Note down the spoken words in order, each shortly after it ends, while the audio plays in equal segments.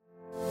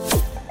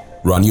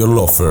Run your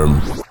law firm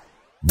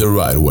the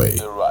right way.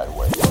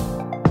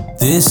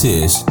 This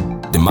is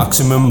the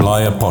Maximum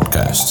Lawyer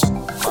Podcast.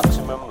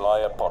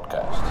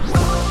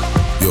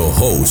 Your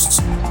hosts,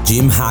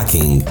 Jim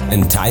Hacking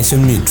and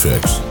Tyson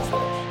Mutrux.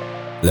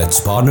 Let's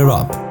partner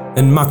up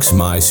and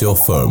maximize your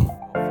firm.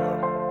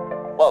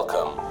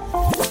 Welcome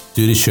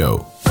to the show.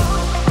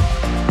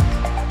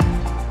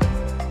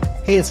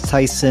 Hey, it's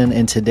Tyson,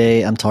 and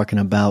today I'm talking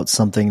about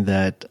something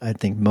that I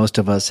think most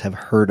of us have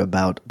heard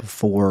about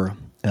before.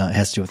 It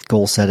has to do with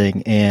goal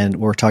setting, and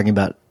we're talking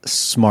about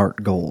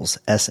SMART goals,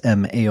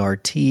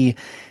 SMART,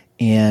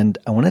 and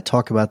I want to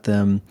talk about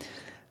them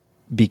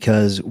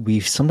because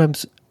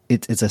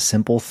it's a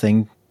simple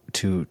thing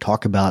to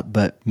talk about,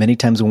 but many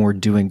times when we're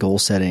doing goal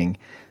setting,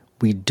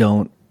 we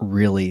don't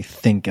really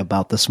think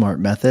about the SMART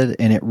method,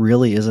 and it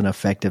really is an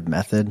effective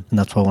method, and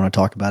that's why I want to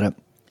talk about it.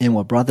 And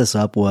what brought this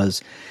up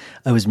was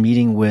I was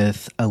meeting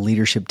with a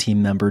leadership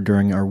team member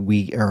during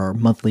our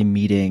monthly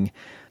meeting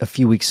a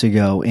few weeks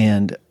ago,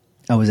 and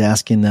I was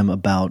asking them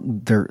about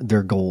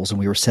their goals, and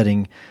we were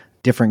setting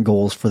different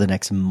goals for the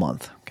next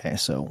month. Okay,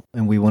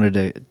 and we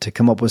wanted to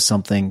come up with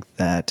something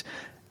that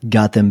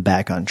got them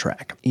back on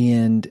track.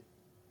 And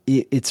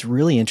it's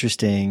really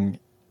interesting,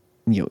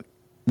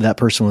 that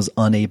person was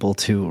unable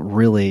to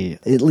really,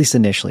 at least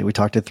initially, we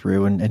talked it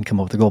through and come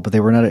up with a goal, but they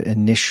were not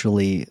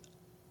initially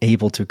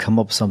able to come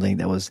up with something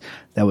that was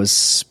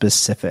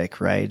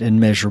specific, right, and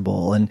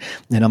measurable. And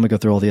I'm gonna go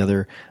through all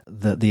the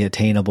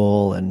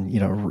attainable, and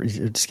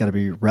it's got to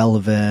be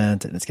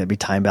relevant, and it's got to be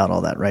time bound,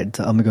 all that, right?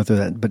 So I'm gonna go through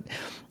that. But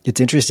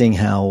it's interesting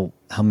how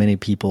many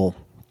people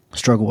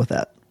struggle with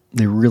that.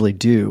 They really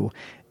do,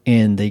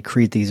 and they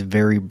create these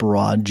very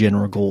broad,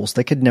 general goals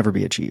that could never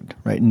be achieved,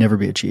 right? Never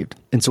be achieved.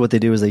 And so what they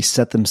do is they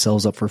set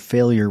themselves up for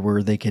failure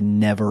where they can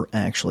never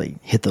actually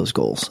hit those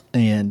goals.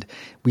 And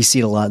we see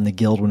it a lot in the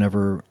Guild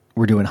whenever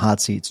we're doing hot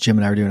seats. Jim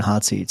and I are doing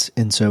hot seats.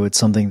 And so it's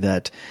something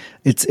that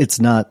it's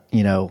not,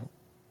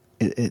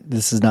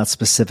 this is not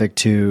specific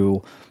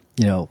to,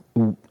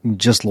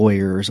 just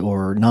lawyers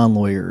or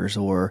non-lawyers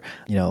or,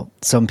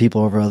 some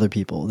people over other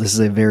people. This is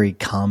a very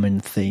common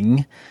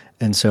thing.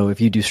 And so if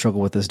you do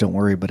struggle with this, don't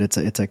worry, but it's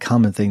a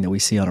common thing that we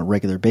see on a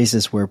regular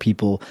basis where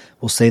people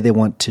will say they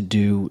want to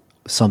do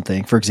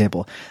something. For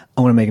example,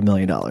 I want to make $1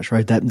 million,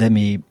 right?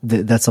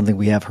 That's something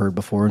we have heard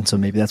before. And so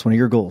maybe that's one of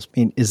your goals. I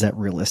mean, is that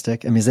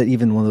realistic? I mean, is that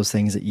even one of those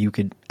things that you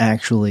could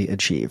actually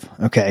achieve?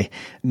 Okay.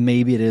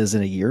 Maybe it is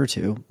in a year or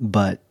two,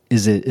 but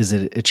is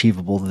it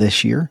achievable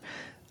this year?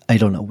 I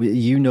don't know.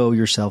 You know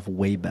yourself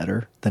way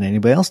better than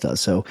anybody else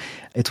does. So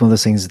it's one of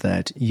those things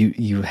that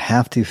you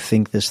have to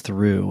think this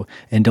through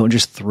and don't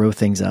just throw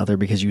things out there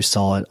because you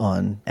saw it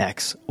on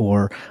X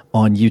or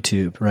on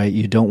YouTube, right?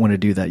 You don't want to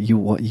do that.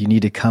 You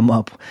need to come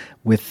up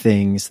with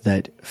things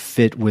that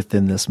fit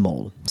within this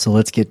mold. So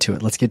let's get to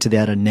it. Let's get to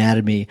that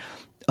anatomy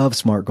of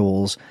SMART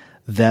goals.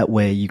 That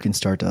way you can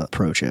start to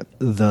approach it.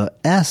 The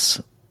S,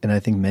 and I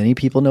think many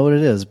people know what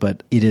it is,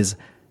 but it is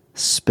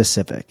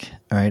specific.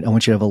 All right. I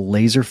want you to have a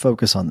laser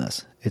focus on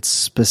this. It's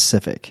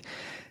specific.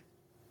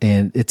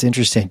 And it's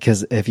interesting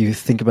because if you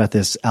think about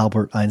this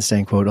Albert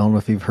Einstein quote, I don't know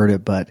if you've heard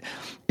it, but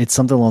it's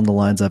something along the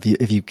lines of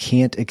if you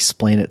can't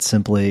explain it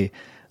simply,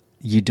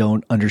 you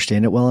don't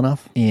understand it well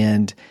enough.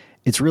 And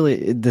it's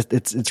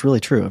really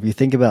true. If you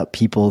think about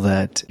people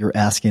that you're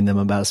asking them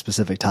about a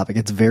specific topic,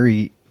 it's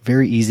very,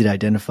 very easy to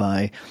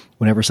identify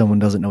whenever someone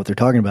doesn't know what they're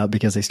talking about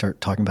because they start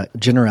talking about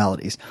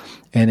generalities.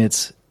 And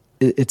it's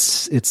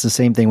the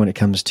same thing when it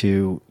comes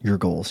to your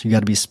goals. You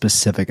got to be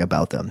specific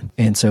about them.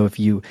 And so if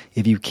you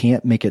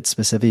can't make it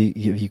specific,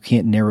 if you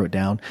can't narrow it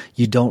down,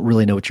 you don't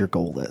really know what your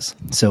goal is.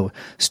 So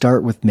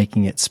start with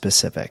making it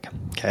specific.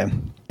 Okay.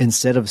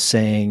 Instead of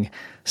saying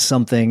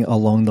something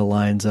along the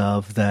lines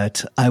of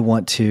that, I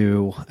want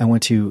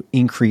to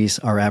increase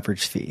our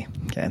average fee.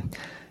 Okay.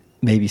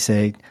 Maybe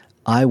say,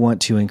 I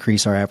want to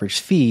increase our average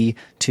fee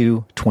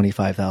to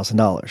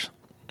 $25,000,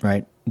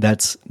 right?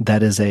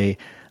 That is a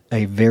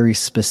very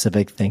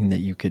specific thing that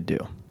you could do.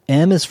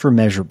 M is for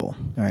measurable,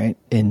 all right?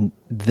 And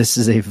this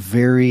is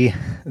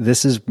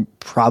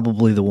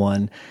probably the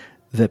one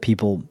that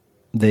people,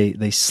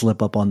 they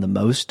slip up on the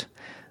most.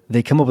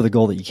 They come up with a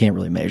goal that you can't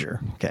really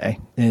measure, okay?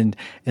 And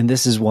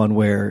this is one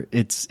where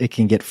it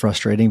can get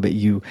frustrating, but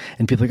people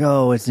are like,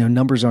 oh, it's,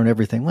 numbers aren't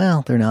everything.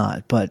 Well, they're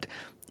not, but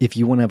if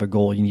you want to have a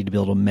goal, you need to be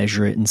able to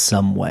measure it in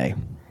some way,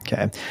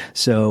 okay?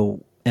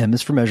 So M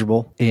is for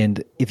measurable.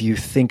 And if you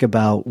think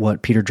about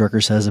what Peter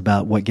Drucker says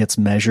about what gets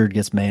measured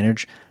gets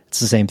managed, it's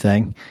the same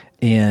thing.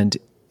 And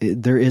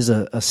there is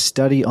a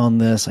study on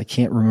this. I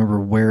can't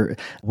remember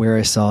where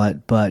I saw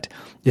it, but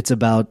it's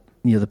about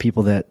the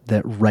people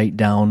that write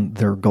down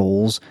their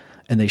goals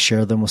and they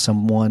share them with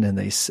someone, and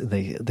they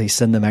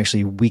send them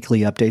actually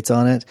weekly updates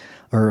on it.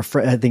 Or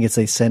I think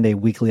they send a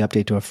weekly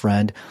update to a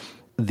friend.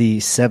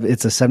 It's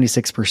a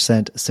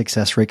 76%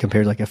 success rate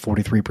compared to like a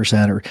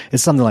 43%, or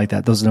it's something like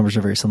that. Those numbers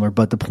are very similar.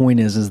 But the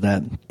point is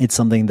that it's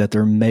something that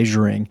they're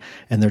measuring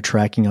and they're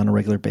tracking on a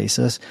regular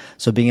basis.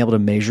 So being able to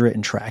measure it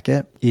and track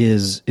it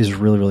is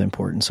really, really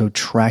important. So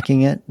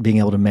tracking it, being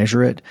able to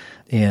measure it,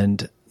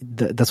 and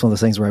that's one of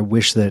those things where I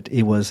wish that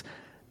it was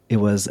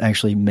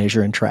actually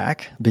measure and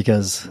track,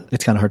 because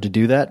it's kind of hard to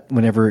do that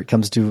whenever it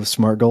comes to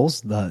SMART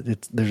goals.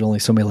 There's only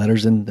so many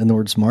letters in the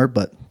word SMART,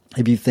 but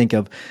if you think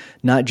of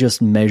not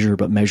just measure,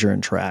 but measure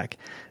and track,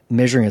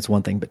 measuring it's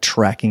one thing, but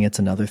tracking it's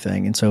another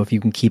thing. And so if you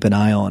can keep an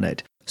eye on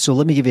it. So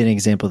let me give you an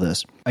example of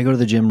this. I go to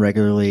the gym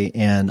regularly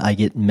and I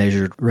get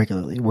measured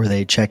regularly, where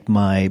they check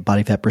my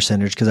body fat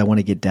percentage because I want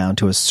to get down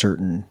to a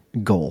certain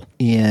goal.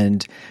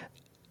 And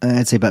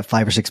I'd say about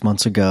 5 or 6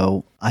 months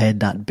ago, I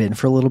had not been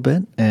for a little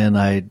bit, and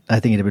I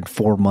think it had been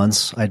 4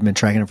 months. I'd been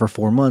tracking it for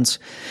 4 months,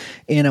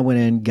 and I went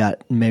in,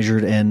 got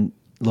measured, and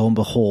lo and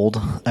behold,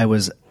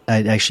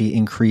 I'd actually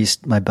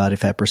increased my body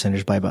fat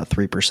percentage by about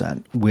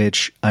 3%,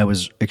 which I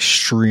was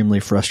extremely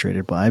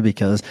frustrated by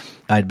because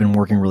I'd been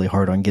working really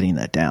hard on getting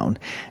that down.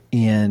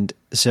 And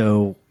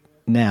so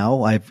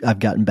now I've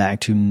gotten back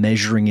to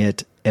measuring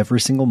it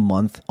every single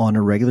month on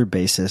a regular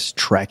basis,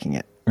 tracking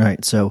it.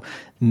 Right. So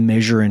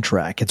measure and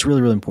track. It's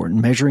really, really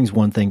important. Measuring is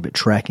one thing, but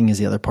tracking is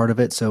the other part of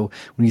it. So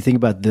when you think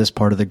about this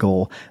part of the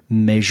goal,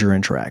 measure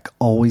and track.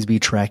 Always be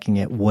tracking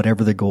it,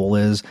 whatever the goal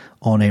is,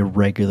 on a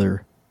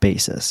regular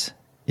basis.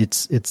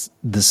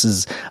 This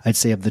is, I'd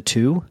say, of the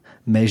two,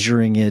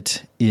 measuring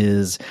it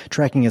is,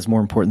 tracking is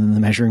more important than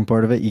the measuring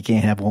part of it. You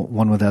can't have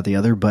one without the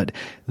other, but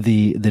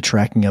the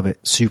tracking of it,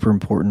 super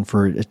important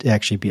for it to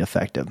actually be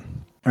effective.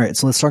 All right,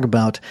 so let's talk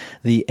about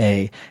the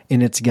A,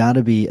 and it's got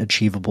to be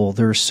achievable.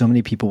 There are so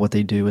many people, what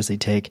they do is they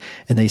take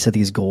and they set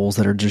these goals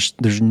that are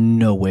just, there's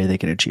no way they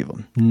can achieve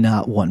them,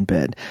 not one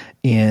bit.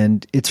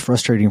 And it's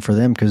frustrating for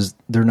them because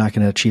they're not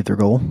going to achieve their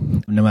goal.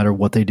 No matter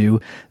what they do,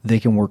 they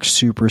can work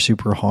super,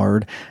 super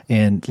hard.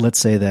 And let's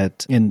say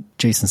that, and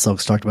Jason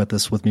Selks talked about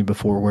this with me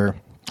before, where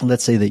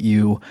let's say that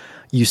you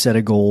set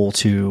a goal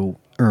to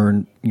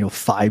earn,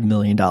 $5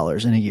 million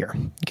in a year.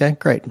 Okay,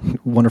 great.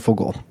 Wonderful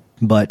goal.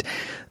 But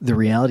the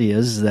reality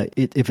is that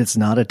if it's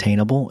not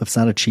attainable, if it's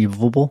not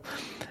achievable,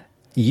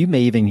 you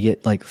may even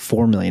get like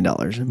 $4 million,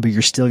 but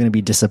you're still going to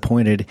be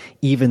disappointed,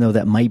 even though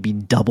that might be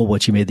double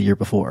what you made the year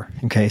before.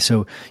 Okay,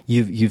 so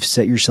you've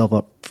set yourself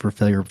up for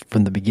failure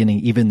from the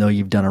beginning, even though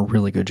you've done a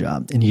really good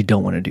job, and you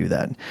don't want to do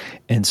that.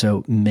 And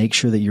so make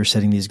sure that you're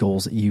setting these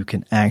goals that you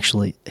can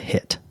actually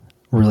hit.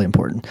 Really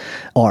important.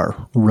 R,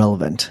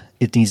 relevant.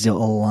 It needs to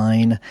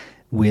align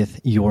with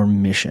your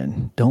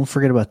mission. Don't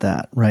forget about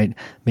that, right?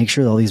 Make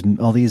sure that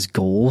all these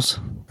goals,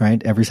 right?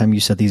 Every time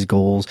you set these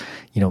goals,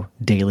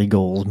 daily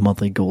goals,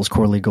 monthly goals,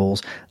 quarterly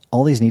goals,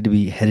 all these need to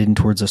be headed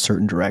towards a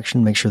certain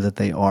direction. Make sure that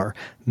they are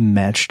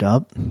matched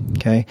up.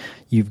 Okay.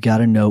 You've got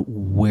to know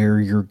where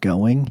you're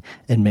going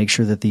and make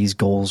sure that these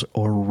goals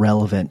are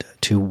relevant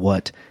to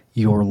what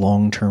your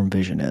long-term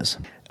vision is.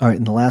 All right.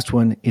 And the last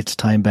one, it's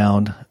time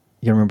bound.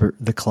 You remember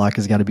the clock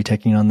has got to be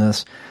ticking on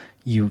this.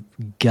 You've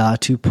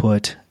got to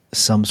put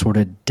some sort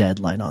of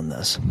deadline on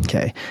this.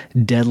 Okay.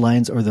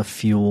 Deadlines are the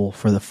fuel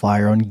for the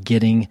fire on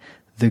getting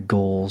the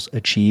goals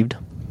achieved.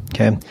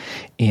 Okay.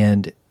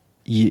 And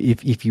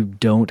if you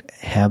don't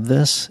have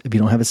this, if you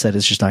don't have it set,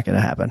 it's just not going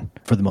to happen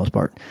for the most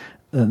part.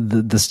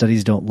 The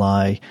studies don't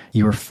lie.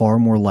 You are far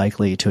more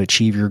likely to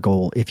achieve your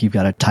goal if you've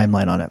got a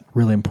timeline on it.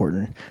 Really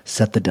important.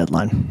 Set the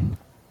deadline.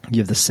 You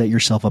have to set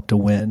yourself up to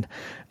win.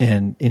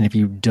 And if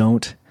you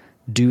don't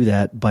do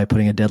that by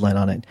putting a deadline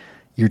on it,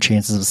 your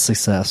chances of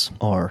success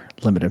are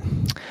limited.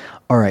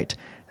 All right.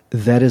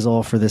 That is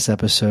all for this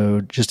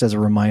episode. Just as a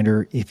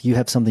reminder, if you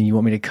have something you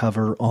want me to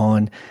cover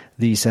on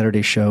the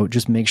Saturday show,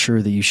 just make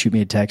sure that you shoot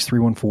me a text,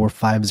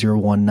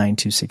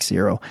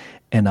 314-501-9260,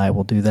 and I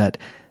will do that.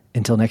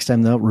 Until next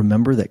time, though,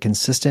 remember that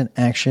consistent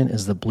action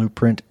is the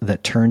blueprint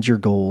that turns your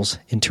goals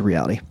into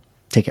reality.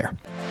 Take care.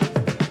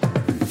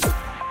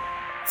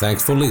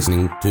 Thanks for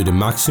listening to the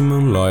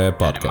Maximum Lawyer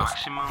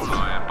Podcast.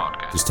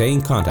 To stay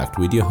in contact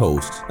with your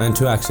host and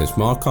to access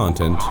more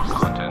content,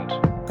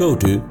 go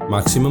to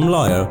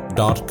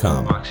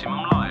MaximumLawyer.com.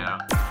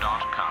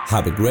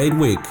 Have a great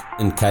week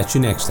and catch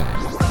you next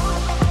time.